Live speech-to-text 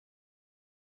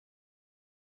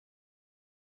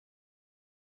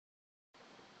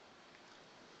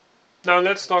Now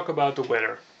let's talk about the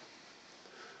weather.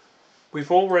 We've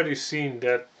already seen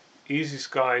that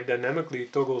EasySky dynamically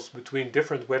toggles between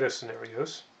different weather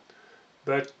scenarios,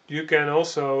 but you can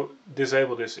also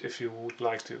disable this if you would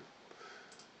like to.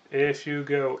 If you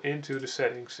go into the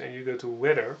settings and you go to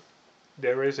weather,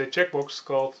 there is a checkbox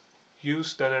called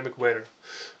use dynamic weather.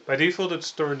 By default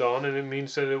it's turned on, and it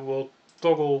means that it will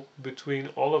toggle between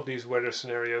all of these weather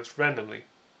scenarios randomly.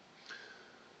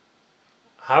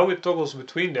 How it toggles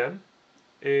between them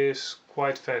is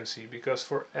quite fancy, because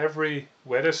for every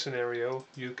weather scenario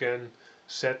you can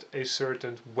set a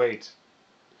certain weight,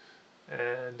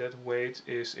 and that weight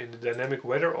is in the dynamic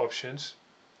weather options,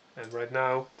 and right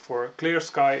now for clear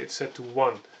sky it's set to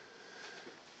 1.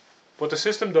 What the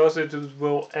system does is it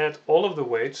will add all of the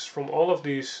weights from all of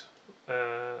these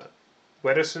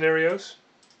weather scenarios.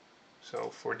 So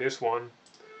for this one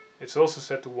it's also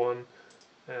set to 1,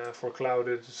 for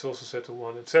clouded it's also set to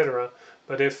 1, etc.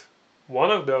 But if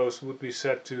one of those would be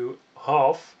set to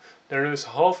half, there is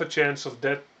half a chance of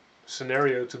that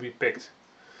scenario to be picked.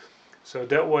 So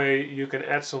that way you can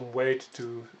add some weight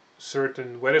to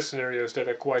certain weather scenarios that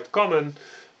are quite common,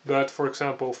 but for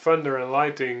example thunder and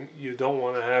lightning, you don't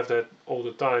want to have that all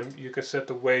the time. You can set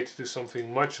the weight to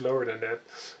something much lower than that.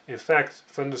 In fact,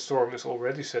 thunderstorm is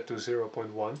already set to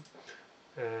 0.1,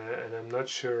 and I'm not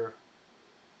sure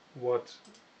what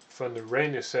thunder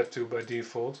rain is set to by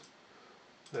default.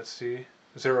 Let's see,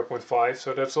 0.5,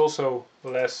 so that's also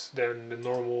less than the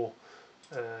normal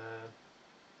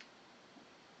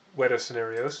weather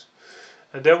scenarios.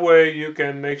 And that way you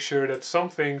can make sure that some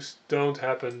things don't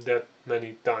happen that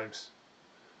many times.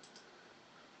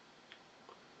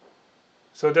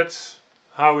 So that's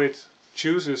how it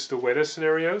chooses the weather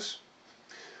scenarios.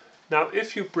 Now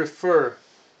if you prefer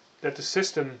that the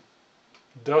system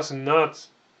does not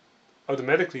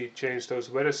automatically change those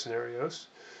weather scenarios,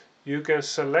 you can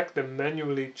select the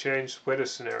manually change weather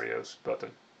scenarios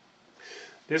button.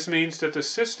 This means that the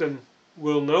system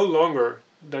will no longer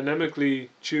dynamically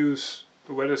choose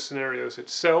the weather scenarios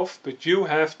itself, but you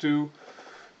have to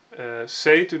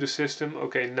say to the system,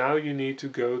 okay, now you need to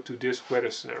go to this weather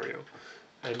scenario.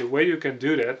 And the way you can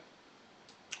do that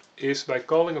is by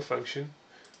calling a function.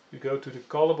 You go to the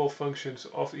callable functions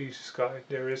of EasySky.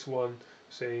 There is one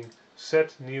saying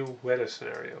set new weather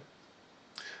scenario.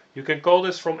 You can call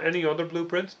this from any other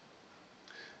blueprint,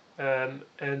 and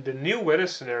the new weather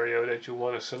scenario that you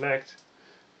want to select,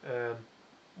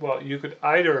 well, you could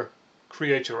either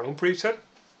create your own preset,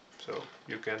 so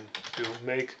you can do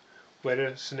make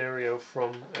weather scenario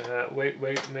from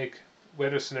make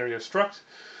weather scenario struct,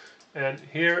 and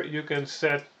here you can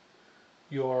set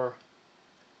your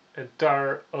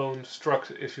entire own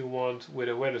struct if you want with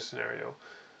a weather scenario.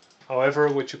 However,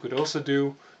 what you could also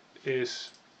do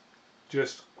is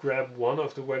just grab one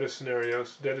of the weather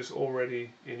scenarios that is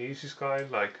already in EasySky,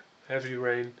 like heavy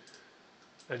rain,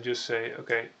 and just say,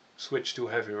 okay, switch to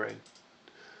heavy rain.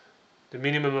 The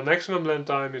minimum and maximum blend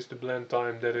time is the blend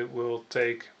time that it will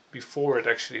take before it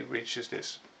actually reaches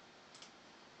this.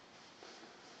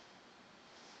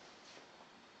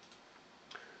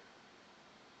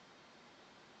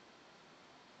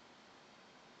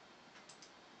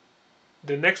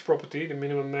 The next property, the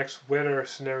minimum max weather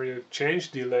scenario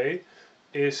change delay,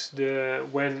 is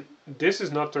when this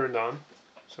is not turned on,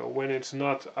 so when it's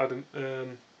not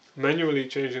manually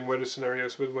changing weather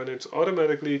scenarios, but when it's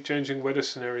automatically changing weather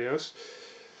scenarios,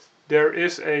 there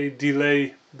is a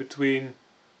delay between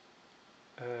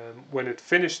when it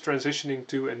finished transitioning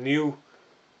to a new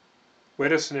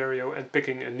weather scenario and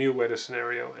picking a new weather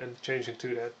scenario and changing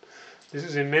to that. This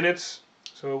is in minutes,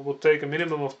 so it will take a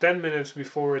minimum of 10 minutes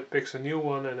before it picks a new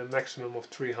one, and a maximum of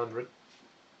 300.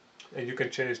 And you can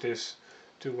change this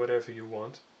to whatever you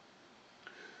want.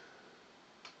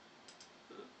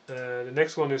 The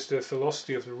next one is the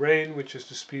velocity of the rain, which is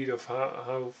the speed of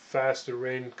how fast the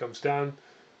rain comes down.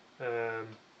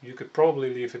 You could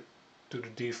probably leave it to the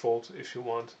default if you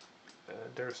want.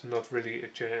 There's not really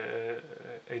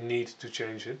a need to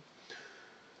change it.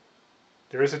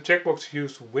 There is a checkbox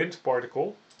use wind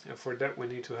particle, and for that we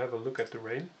need to have a look at the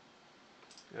rain.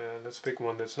 Let's pick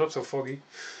one that's not so foggy.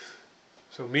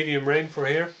 So medium rain for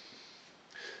here.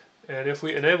 And if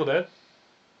we enable that,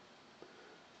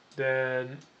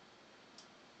 then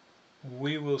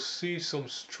we will see some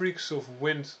streaks of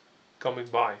wind coming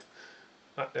by.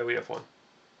 There we have one.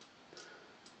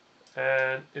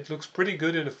 And it looks pretty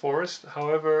good in the forest.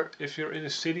 However, if you're in a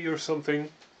city or something,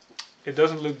 it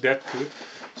doesn't look that good.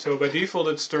 So by default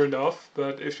it's turned off,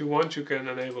 but if you want you can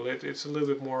enable it. It's a little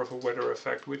bit more of a weather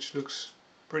effect, which looks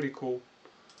pretty cool.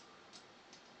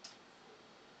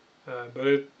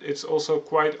 but it's also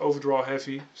quite overdraw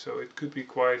heavy, so it could be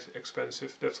quite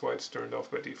expensive. That's why it's turned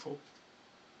off by default.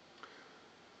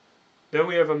 Then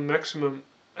we have a maximum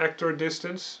actor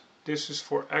distance. This is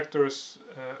for actors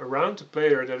around the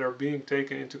player that are being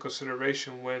taken into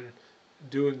consideration when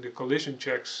doing the collision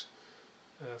checks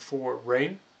for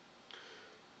rain.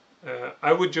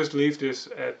 I would just leave this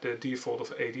at the default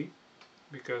of 80,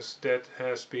 because that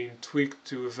has been tweaked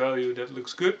to a value that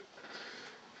looks good.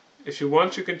 If you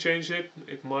want, you can change it.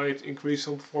 It might increase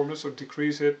some performance or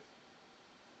decrease it,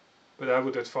 but I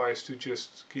would advise to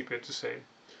just keep it the same.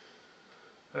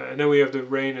 And then we have the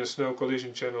rain and snow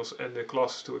collision channels and the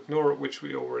classes to ignore, which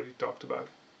we already talked about.